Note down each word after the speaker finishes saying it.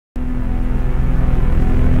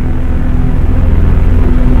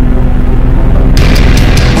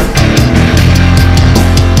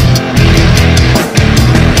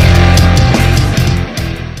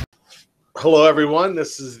Hello, everyone.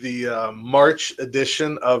 This is the March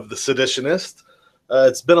edition of the Seditionist.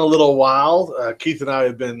 It's been a little while. Keith and I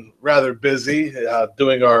have been rather busy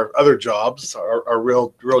doing our other jobs, our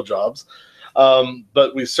real jobs.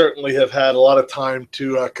 But we certainly have had a lot of time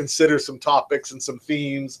to consider some topics and some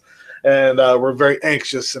themes, and we're very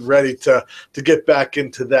anxious and ready to get back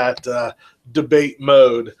into that debate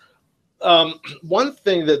mode. One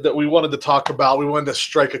thing that we wanted to talk about, we wanted to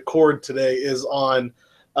strike a chord today, is on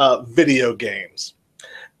video games.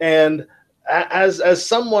 And as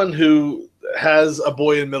someone who has a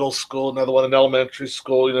boy in middle school, another one in elementary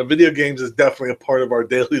school, video games is definitely a part of our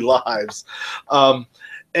daily lives. And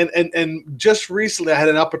just recently I had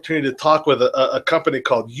an opportunity to talk with a company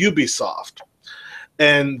called Ubisoft.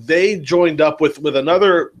 And they joined up with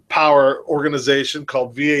another power organization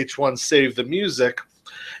called VH1 Save the Music.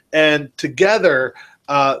 And together,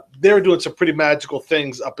 they were doing some pretty magical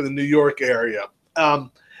things up in the New York area.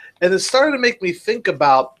 And it started to make me think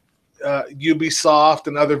about Ubisoft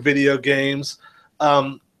and other video games.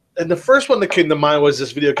 And the first one that came to mind was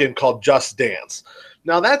this video game called Just Dance.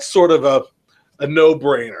 Now, that's sort of a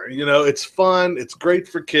no-brainer. It's fun. It's great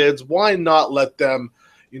for kids. Why not let them,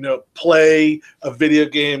 play a video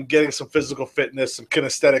game, getting some physical fitness, some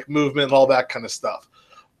kinesthetic movement, and all that kind of stuff.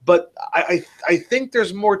 But I think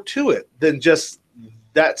there's more to it than just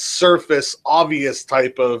that surface, obvious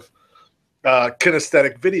type of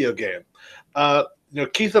kinesthetic video game.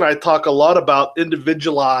 Keith and I talk a lot about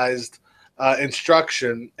individualized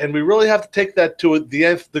instruction, and we really have to take that to the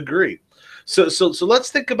nth degree. So let's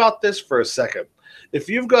think about this for a second. If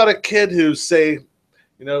you've got a kid who, say,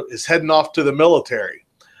 is heading off to the military,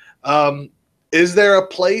 is there a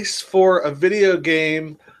place for a video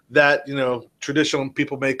game that traditional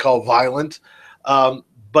people may call violent,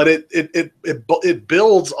 but it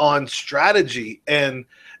builds on strategy and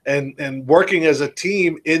working as a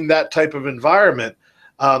team in that type of environment?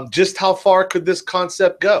 Just how far could this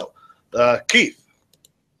concept go? Keith?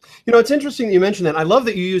 It's interesting that you mentioned that. I love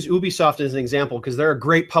that you use Ubisoft as an example because they're a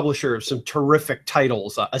great publisher of some terrific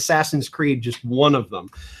titles. Assassin's Creed, just one of them.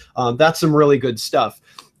 That's some really good stuff.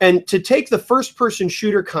 And to take the first-person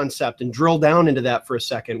shooter concept and drill down into that for a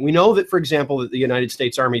second, we know that, for example, that the United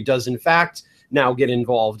States Army does, in fact, now get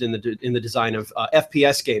involved in the design of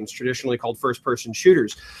FPS games, traditionally called first-person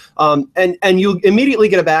shooters. And you immediately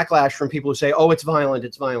get a backlash from people who say, oh, it's violent,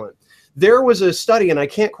 it's violent. There was a study, and I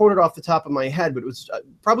can't quote it off the top of my head, but it was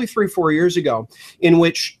probably 3 or 4 years ago, in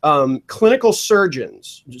which clinical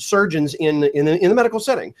surgeons in the medical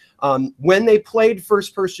setting, when they played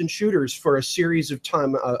first-person shooters for a series of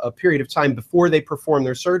time, a period of time before they performed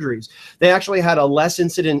their surgeries, they actually had a less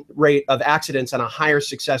incident rate of accidents and a higher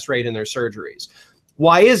success rate in their surgeries.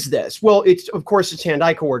 Why is this? Well, of course, it's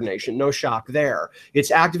hand-eye coordination. No shock there. It's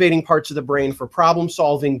activating parts of the brain for problem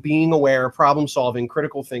solving, being aware, problem solving,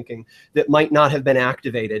 critical thinking that might not have been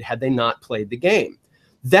activated had they not played the game.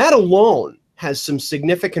 That alone has some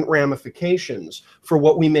significant ramifications for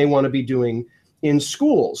what we may want to be doing in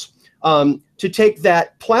schools. To take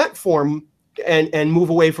that platform and move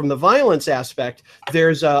away from the violence aspect,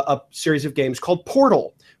 there's a series of games called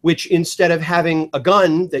Portal, which instead of having a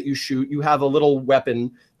gun that you shoot, you have a little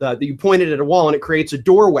weapon that you point it at a wall and it creates a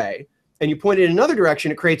doorway. And you point it in another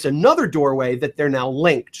direction, it creates another doorway that they're now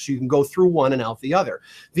linked. So you can go through one and out the other.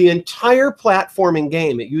 The entire platforming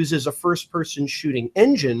game, it uses a first-person shooting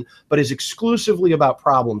engine, but is exclusively about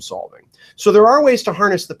problem solving. So there are ways to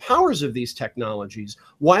harness the powers of these technologies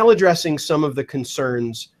while addressing some of the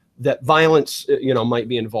concerns that violence, might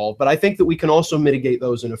be involved. But I think that we can also mitigate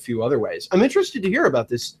those in a few other ways. I'm interested to hear about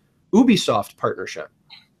this Ubisoft partnership.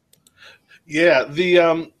 Yeah,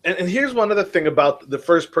 and here's one other thing about the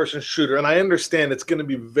first-person shooter, and I understand it's going to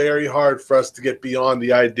be very hard for us to get beyond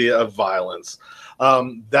the idea of violence.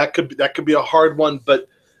 That could be a hard one, but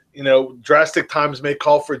drastic times may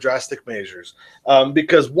call for drastic measures.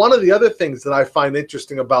 Because one of the other things that I find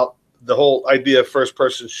interesting about the whole idea of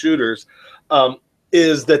first-person shooters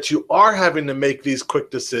is that you are having to make these quick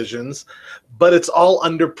decisions, but it's all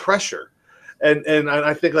under pressure. And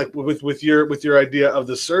I think, like with your idea of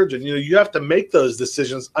the surgeon, you have to make those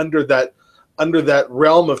decisions under that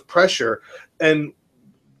realm of pressure. And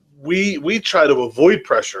we try to avoid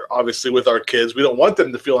pressure, obviously, with our kids. We don't want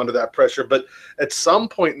them to feel under that pressure. But at some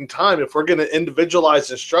point in time, if we're going to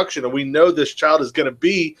individualize instruction and we know this child is going to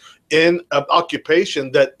be in an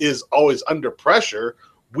occupation that is always under pressure,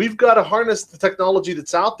 we've got to harness the technology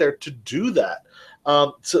that's out there to do that.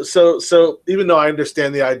 So even though I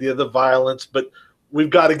understand the idea of the violence, but we've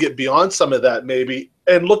got to get beyond some of that maybe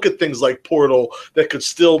and look at things like Portal that could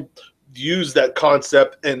still use that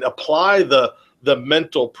concept and apply the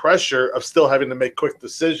mental pressure of still having to make quick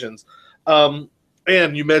decisions.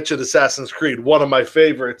 And you mentioned Assassin's Creed, one of my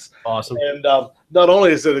favorites. Awesome. And not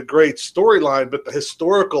only is it a great storyline, but the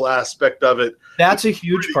historical aspect of it. That's a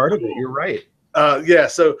huge part of it. You're right. Yeah,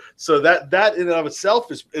 so that in and of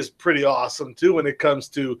itself is pretty awesome too when it comes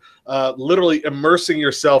to literally immersing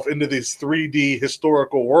yourself into these 3D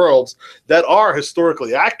historical worlds that are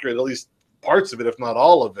historically accurate, at least parts of it, if not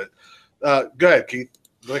all of it. Go ahead, Keith.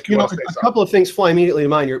 Like a couple of things fly immediately to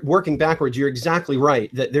mind. You're working backwards. You're exactly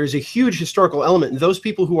right that there's a huge historical element, and those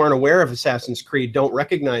people who aren't aware of Assassin's Creed don't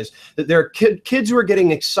recognize that there are kids who are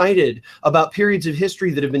getting excited about periods of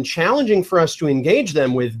history that have been challenging for us to engage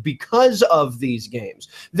them with because of these games.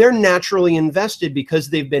 They're naturally invested because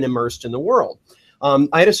they've been immersed in the world.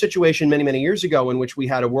 I had a situation many, many years ago in which we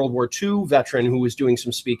had a World War II veteran who was doing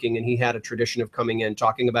some speaking, and he had a tradition of coming in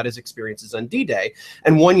talking about his experiences on D-Day.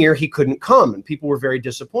 And one year he couldn't come, and people were very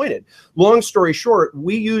disappointed. Long story short,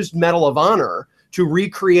 we used Medal of Honor to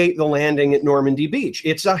recreate the landing at Normandy Beach.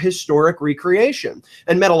 It's a historic recreation.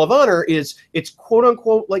 And Medal of Honor it's quote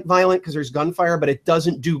unquote like violent because there's gunfire, but it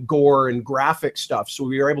doesn't do gore and graphic stuff. So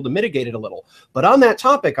we were able to mitigate it a little. But on that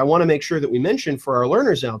topic, I want to make sure that we mention for our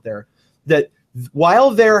learners out there that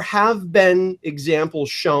while there have been examples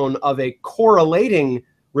shown of a correlating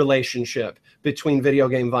relationship between video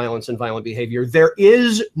game violence and violent behavior, there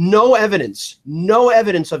is no evidence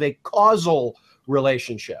of a causal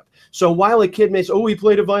relationship. So while a kid may say, oh, he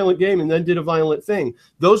played a violent game and then did a violent thing,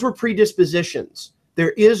 those were predispositions.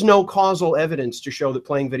 There is no causal evidence to show that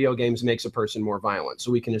playing video games makes a person more violent. So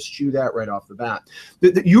we can eschew that right off the bat.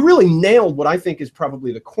 You really nailed what I think is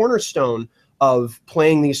probably the cornerstone of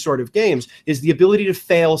playing these sort of games, is the ability to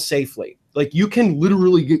fail safely. Like, you can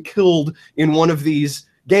literally get killed in one of these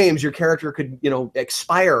games. Your character could,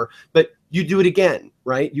 expire, but you do it again,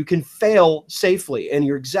 right? You can fail safely. And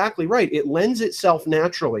you're exactly right. It lends itself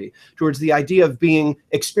naturally towards the idea of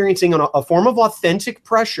experiencing a form of authentic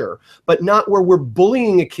pressure, but not where we're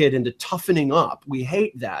bullying a kid into toughening up. We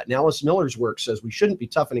hate that. And Alice Miller's work says we shouldn't be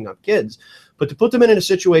toughening up kids, but to put them in a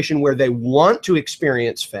situation where they want to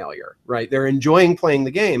experience failure, right? They're enjoying playing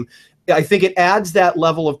the game. I think it adds that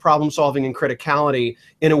level of problem solving and criticality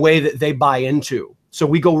in a way that they buy into. So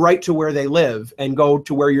we go right to where they live and go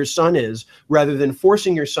to where your son is, rather than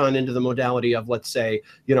forcing your son into the modality of, let's say,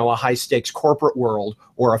 a high stakes corporate world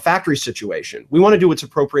or a factory situation. We want to do what's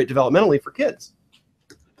appropriate developmentally for kids.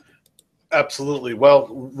 Absolutely.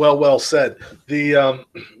 Well said. The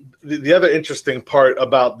other interesting part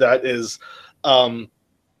about that is, I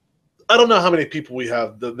don't know how many people we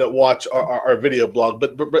have that watch our video blog,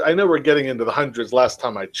 but I know we're getting into the hundreds last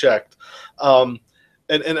time I checked.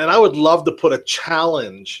 And I would love to put a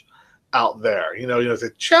challenge out there. It's a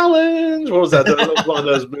challenge. What was that? That was one of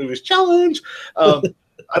those movies. Challenge.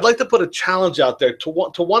 I'd like to put a challenge out there to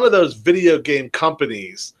one of those video game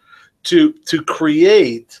companies to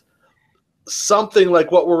create something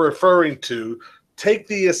like what we're referring to. Take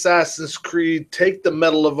the Assassin's Creed, take the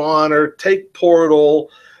Medal of Honor, take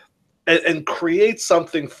Portal, and create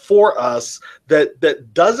something for us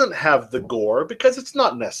that doesn't have the gore, because it's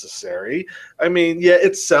not necessary. I mean, yeah,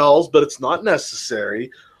 it sells, but it's not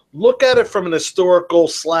necessary. Look at it from an historical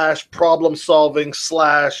 / problem solving /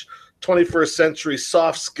 21st century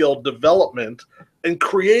soft skill development, and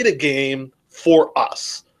create a game for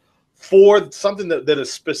us, for something that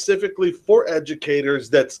is specifically for educators,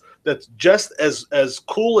 that's just as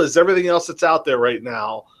cool as everything else that's out there right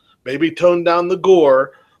now. Maybe tone down the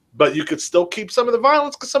gore, but you could still keep some of the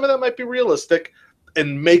violence, because some of that might be realistic,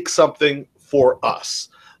 and make something for us.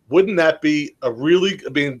 Wouldn't that be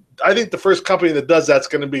I think the first company that does that's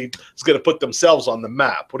going to put themselves on the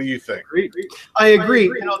map. What do you think? I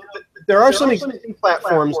agree. There are some existing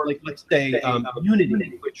platforms, like, let's say,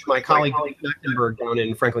 Unity, which my colleague Mecklenburg down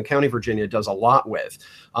in Franklin County, Virginia, does a lot with.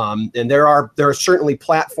 And there are certainly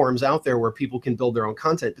platforms out there where people can build their own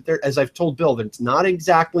content. But as I've told Bill, that it's not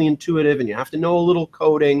exactly intuitive, and you have to know a little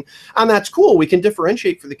coding. And that's cool. We can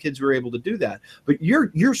differentiate for the kids who are able to do that. But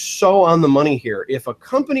you're so on the money here. If a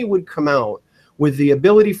company would come out with the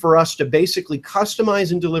ability for us to basically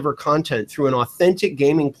customize and deliver content through an authentic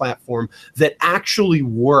gaming platform that actually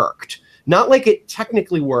worked, not like it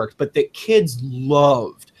technically worked, but that kids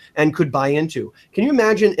loved and could buy into. Can you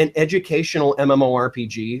imagine an educational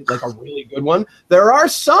MMORPG, like a really good one? There are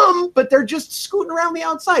some, but they're just scooting around the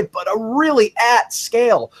outside, but a really at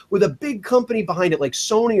scale with a big company behind it like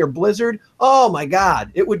Sony or Blizzard. Oh my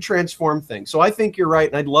God, it would transform things. So I think you're right,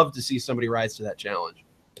 and I'd love to see somebody rise to that challenge.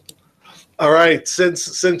 All right,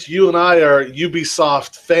 since you and I are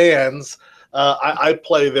Ubisoft fans, I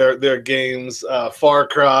play their games, Far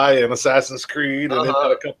Cry and Assassin's Creed, and they've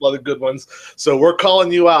got a couple other good ones. So we're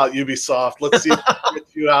calling you out, Ubisoft. Let's see if we can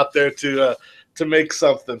get you out there to make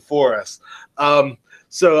something for us.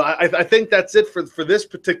 So I think that's it for this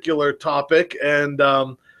particular topic. And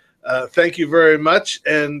thank you very much.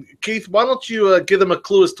 And Keith, why don't you give them a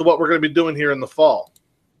clue as to what we're going to be doing here in the fall?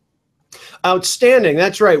 Outstanding.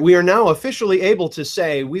 That's right. We are now officially able to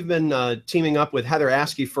say we've been teaming up with Heather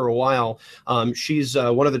Askey for a while. She's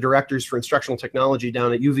one of the directors for instructional technology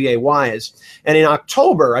down at UVA Wise. And in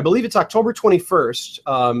October, I believe it's October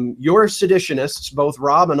 21st, your Seditionists, both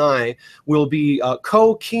Rob and I, will be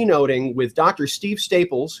co-keynoting with Dr. Steve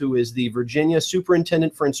Staples, who is the Virginia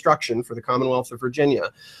Superintendent for Instruction for the Commonwealth of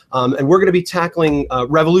Virginia. And we're going to be tackling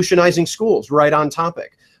revolutionizing schools right on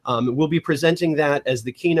topic. We'll be presenting that as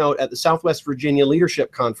the keynote at the Southwest Virginia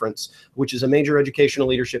Leadership Conference, which is a major educational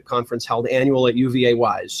leadership conference held annual at UVA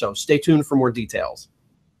Wise. So stay tuned for more details.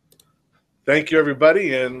 Thank you,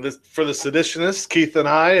 everybody. And for the Seditionists, Keith and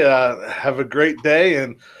I, have a great day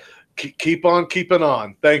and keep on keeping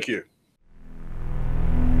on. Thank you.